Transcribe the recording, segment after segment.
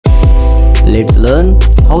Let's learn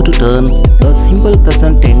how to turn a simple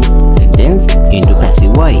present tense sentence into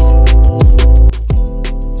passive voice.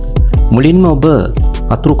 මුලින්ම ඔබ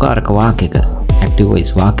අතුරුකාරක වාක්‍යයක active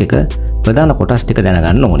voice වාක්‍යයක ප්‍රධාන කොටස් ටික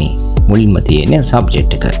දැනගන්න ඕනේ. මුලින්ම තියෙන්නේ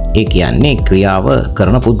subject එක. ඒ කියන්නේ ක්‍රියාව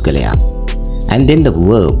කරන පුද්ගලයා. And then the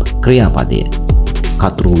verb ක්‍රියාපදය.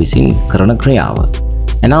 කතුරු විසින් කරන ක්‍රියාව.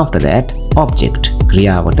 And after that object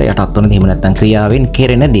ක්‍රියාවට යටත් වන දේ එහෙම නැත්නම් ක්‍රියාවෙන්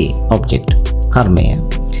කෙරෙන දේ object කර්මය.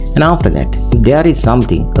 And after that if there is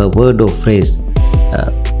something a word or phrase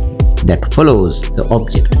that follows the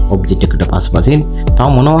object එකට පසුපසින් තව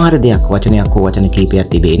මොනවා හරි දෙයක් වචනයක් හෝ වචන කීපයක්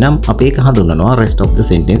තිබේ නම් අපි ඒක හඳුන්වනවා rest of the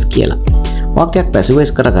sentence කියලා. වාක්‍යයක් passive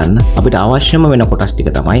voice කරගන්න අපිට අවශ්‍යම වෙන කොටස් ටික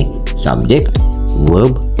තමයි subject,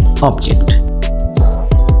 verb, object.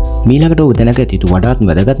 මීළඟට ඔබ දැනගත යුතු වඩාත්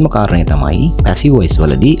වැදගත්ම කාරණය තමයි passive voice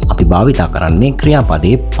වලදී අපි භාවිතා කරන්නේ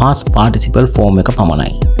ක්‍රියාපදයේ past participle form එක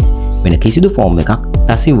පමණයි. වෙන කිසිදු form එකක්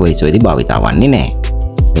passive voice වලදී භාවිතා වන්නේ නැහැ.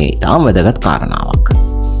 මේ තාම වැදගත් කාරණාවක්.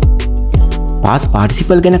 past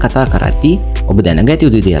participle ගැන කතා කරද්දී ඔබ දැනගත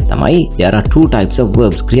යුතු දෙයක් තමයි there are two types of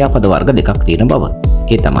verbs ක්‍රියාපද වර්ග දෙකක් තියෙන බව.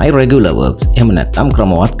 ඒ තමයි regular verbs එහෙම නැත්නම්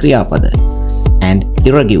ක්‍රමවත් ක්‍රියාපද and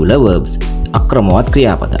irregular verbs අක්‍රමවත්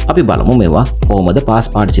ක්‍රියාපද. අපි බලමු මේවා කොහොමද past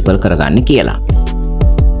participle කරගන්නේ කියලා.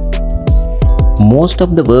 Most of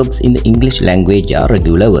the verbs in the English language are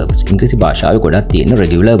regular verbs. ඉංග්‍රීසි භාෂාවේ ගොඩක් තියෙන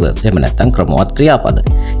regular verbs එහෙම නැත්නම් ක්‍රමවත් ක්‍රියාපද.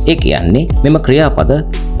 ඒ කියන්නේ මෙම ක්‍රියාපද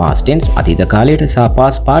past tense අතීත කාලයට සහ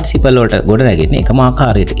past participle වලට ගොඩ නැගෙන එකම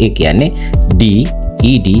ආකාරයට. ඒ කියන්නේ d,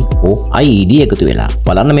 ed or ied එකතු වෙලා.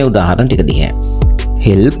 බලන්න මේ උදාහරණ ටික දිහා.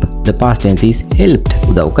 Help, the past tense is helped,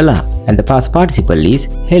 උදව් කළා. And the past participle is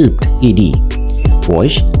helped, ed.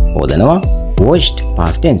 Wash, හොදනවා, washed,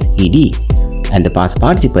 past tense, ed. And the past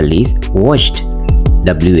participle is washed,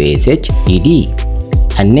 washed.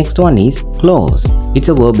 And next one is close. It's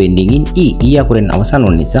a verb ending in e. e අකුරෙන් අවසන්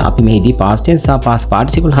වන නිසා අපි මෙහිදී past tense සහ past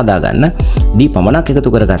participle හදාගන්න d පමණක්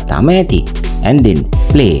එකතු කරගත්තාම ඇති. And then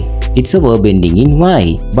play. It's a verb ending in y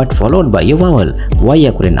but followed by a vowel. y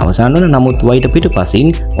අකුරෙන් අවසන් වන නමුත් y ට පිටුපසින්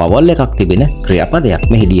vowel එකක් තිබෙන ක්‍රියාපදයක්.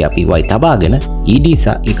 මෙහිදී අපි y තබාගෙන ed සහ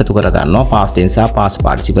එකතු කරගන්නවා past tense සහ past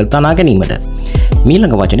participle තනා ගැනීමට.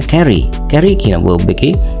 මීළඟ වචන carry. carry කියන verb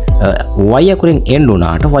එකේ y අකුරෙන් end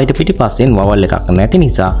වුණාට y ට පිටිපස්සෙන් vowel එකක් නැති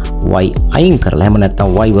නිසා y අයින් කරලා එහෙම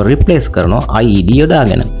නැත්නම් y ව replace කරනවා ied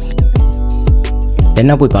යොදාගෙන.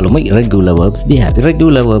 දැන් අපි බලමු irregular verbs දිහා.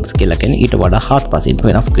 irregular verbs කියලා කියන්නේ ඊට වඩා හාත්පසින්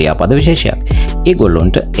වෙනස් ක්‍රියාපද විශේෂයක්.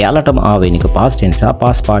 ඒගොල්ලොන්ට එයාලටම ආවේනික past tense සහ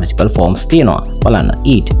past participle forms තියෙනවා. බලන්න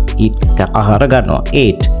eat ආහාර ගන්නවා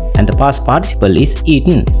ate and the past participle is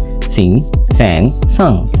eaten. sing sang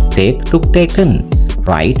sung take took taken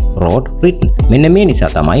write wrote written. මෙන්න මේ නිසා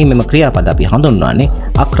තමයි මෙම ක්‍රියාපද අපි හඳුන්වන්නේ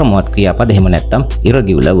අක්‍රමවත් ක්‍රියාපද එහෙම නැත්නම්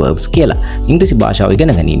irregular verbs කියලා. ඉංග්‍රීසි භාෂාව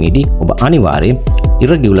ඉගෙන ගැනීමේදී ඔබ අනිවාර්යයෙන්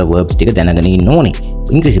irregular verbs ටික දැනගෙන ඉන්න ඕනේ.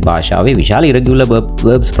 ඉංග්‍රීසි භාෂාවේ විශාල irregular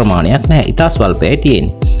verbs ප්‍රමාණයක් නැහැ. ඉතා ස්වල්පයි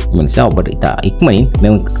තියෙන්නේ. ඒ නිසා ඔබට ඉතා ඉක්මනින්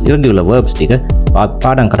මේ irregular verbs ටික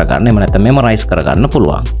පාඩම් කරගන්න එහෙම නැත්නම් memorize කරගන්න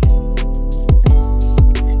පුළුවන්.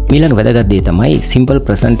 මීළඟ වැදගත් දේ තමයි simple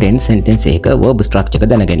present tense sentence එකක verb structure එක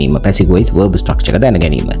දැන ගැනීම. passive voice verb structure එක දැන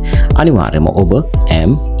ගැනීම. අනිවාර්යයෙන්ම ඔබ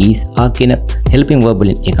am, is, are කියන helping verb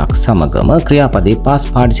වලින් එකක් සමගම ක්‍රියාපදේ past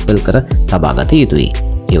participle කර තබා ගත යුතුයි.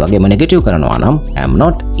 ඒ වගේම negative කරනවා නම් am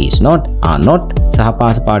not, is not, are not සහ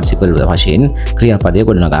past participle වශයෙන් ක්‍රියාපදයේ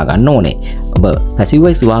ගොඩනගා ගන්න ඕනේ. ඔබ passive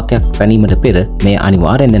voice වාක්‍යයක් තැනීමට පෙර මේ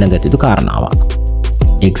අනිවාර්යෙන් දැනගත යුතු කාරණාවක්.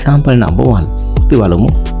 Example number 1. අපි බලමු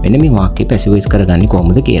මෙන්න මේ වාක්‍යය passive voice කරගන්නේ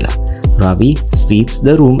කොහොමද කියලා. Ravi sweeps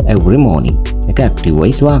the room every morning. එක active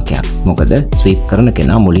voice වාක්‍යයක්. මොකද sweep කරන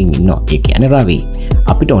කෙනා මුලින් ඉන්නවා. ඒ කියන්නේ Ravi.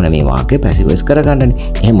 අපිට ඕන මේ වාක්‍යය passive voice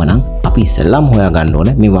කරගන්නනේ. එහෙමනම් අපි ඉස්සෙල්ලාම හොයා ගන්න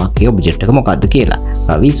ඕන මේ වාක්‍යයේ object එක මොකක්ද කියලා.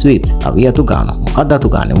 Ravi sweeps. Ravi අතු ගන්නවා. මොකක්ද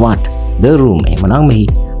අතු ගන්නේ? What? The room. එහෙමනම් මෙහි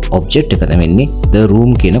object එක වෙන්නේ the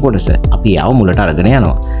room කියන කොටස. අපි ආව මුලට අරගෙන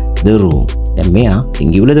යනවා. The room. දැන් මෙයා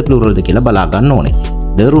singular ද plural ද කියලා බලා ගන්න ඕනේ.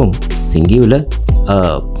 The room singular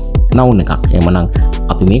noun එකක්. එහෙමනම්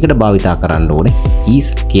අපි මේකට භාවිතා කරන්න ඕනේ is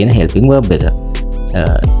කියන helping verb එක.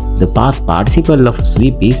 The past participle of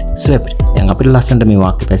sweep is swept. දැන් අපිට ලස්සනට මේ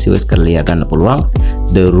වාක්‍ය passive voice කරලා ලියා ගන්න පුළුවන්.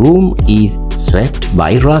 The room is swept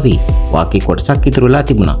by Ravi. වාක්‍ය කොටසක් ඉතුරු වෙලා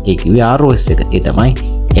තිබුණා. ඒ කිව්වේ ROS එක. ඒ තමයි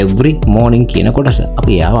every morning කියන කොටස.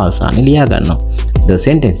 අපි ආව අවසානයේ ලියා ගන්නවා. The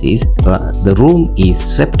sentence is the room is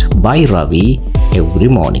swept by Ravi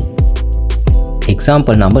every morning.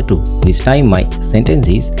 Example number 2. This time my sentence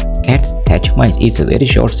is cats catch mice. It's a very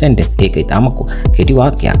short sentence. ඒක ඊටම කෙටි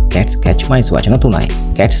වාක්‍යයක්. Cats catch mice වචන තුනයි.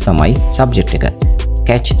 Cats තමයි subject එක.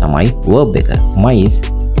 Catch තමයි verb එක. Mice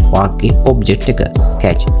වාක්‍යයේ object එක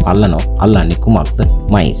catch අල්ලනවා. අල්ලන්නේ කුමක්ද?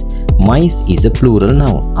 mice. mice is a plural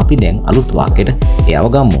noun. අපි දැන් අලුත් වාක්‍යයට එයව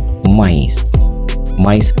ගමු. mice.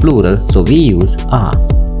 mice plural, so we use are.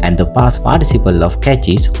 And the past participle of catch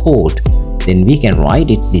is caught. Then we can write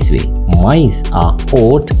it this way. Mice are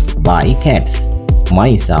caught by cats.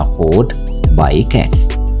 Mice are caught by cats.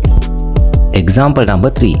 Example number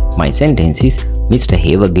 3. My sentence is Mr.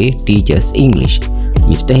 Hevage teaches English.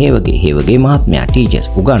 Mr. Hevage mahatmaya teaches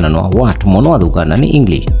උගන්වනවා what මොනවද උගන්වන්නේ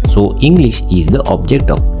English. So English is the object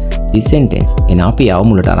of this sentence. එන අපි ආව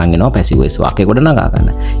මුලට අරන් එනවා passive voice වාක්‍ය කොට නගා ගන්න.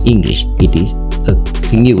 English, it is a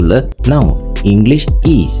singular noun. English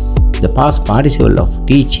is. The past participle of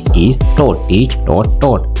teach is taught. Teach, taught,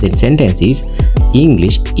 taught. Then sentence is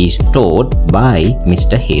English is taught by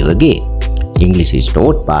Mr. Hevage. English is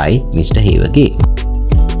taught by Mr. Hevage.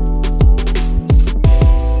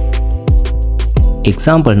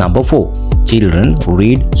 Example number 4. Children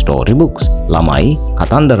read storybooks. ළමයි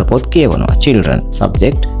කතන්දර පොත් කියවනවා. Children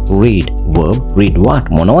subject read verb read what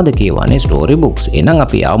මොනවද කියවන්නේ storybooks. එහෙනම්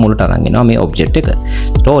අපි ආව මුලට අරන් එනවා මේ object එක.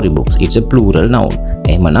 Storybooks it's a plural noun.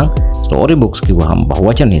 එහෙමනම් storybooks කිව්වහම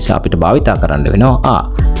බහුවචන නිසා අපිට භාවිතා කරන්න වෙනවා are.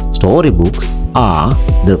 Storybooks are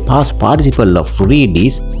the past participle of read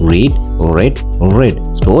is read, read, read.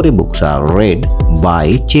 Storybooks are read by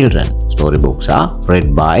children. Storybooks are read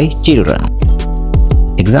by children.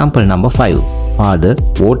 Example number 5. Father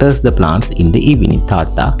waters the plants in the evening.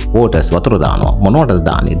 තාත්තා waters වතුර දානවා. මොනවටද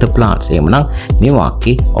දාන්නේ? The plants. එහෙමනම් මේ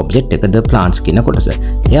වාක්‍යයේ object එක the plants කියන කොටස.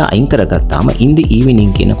 එයා අයින් කරගත්තාම in the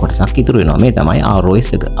evening කියන කොටසක් ඉතුරු වෙනවා. මේ තමයි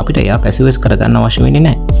ROS එක. අපිට එයා passive voice කරගන්න අවශ්‍ය වෙන්නේ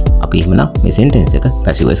නැහැ. අපි එහෙමනම් මේ sentence එක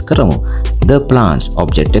passive voice කරමු. The plants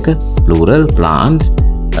object එක plural plants.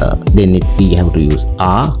 Then we have to use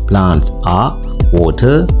are. Plants are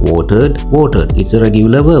water, watered, watered. It's a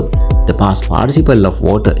regular verb. The past participle of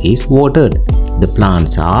water is watered. The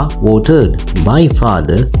plants are watered by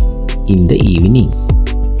father in the evening.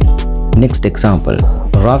 Next example.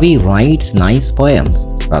 Ravi writes nice poems.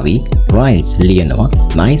 Ravi writes ලියනවා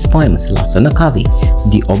nice poems. ලස්සන කවි.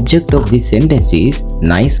 The object of this sentence is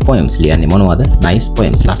nice poems. ලියන්නේ මොනවද? Nice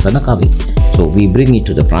poems. ලස්සන කවි. So we bring it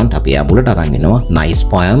to the front. අපි ආ අරන් එනවා nice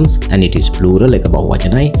poems and it is plural එක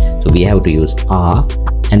බහුවචනයි. So we have to use are.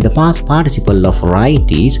 And the past participle of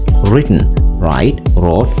write is written. Write,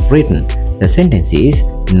 wrote, written. The sentence is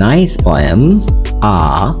nice poems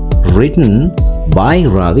are written by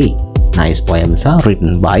Ravi. Nice poems are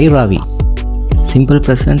written by Ravi. Simple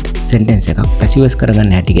present sentence එකක් passive voice කරගන්න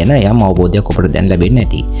හැටි ගැන යම් අවබෝධයක් ඔබට දැන් ලැබෙන්නේ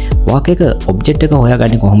නැති. වාක්‍යයක object එක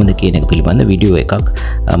හොයාගන්නේ කොහොමද කියන එක පිළිබඳ වීඩියෝ එකක්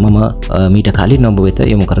මම මීට කලින් ඔබ වෙත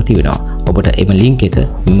යොමු කර තිබෙනවා. ඔබට එම link එක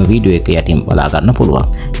මෙම වීඩියෝ එක යටින් බලා ගන්න පුළුවන්.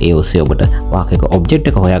 ඒ ඔස්සේ ඔබට වාක්‍යයක object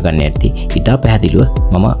එක හොයාගන්න ඇති ඉතා පැහැදිලිව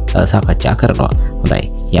මම සාකච්ඡා කරනවා. හොඳයි.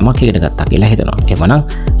 යමක් ඉගෙන ගත්තා කියලා හිතනවා. එහෙමනම්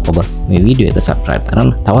ඔබ මේ වීඩියෝ එක subscribe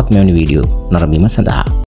කරන්න තවත් මෙවැනි වීඩියෝ නරඹීම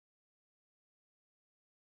සඳහා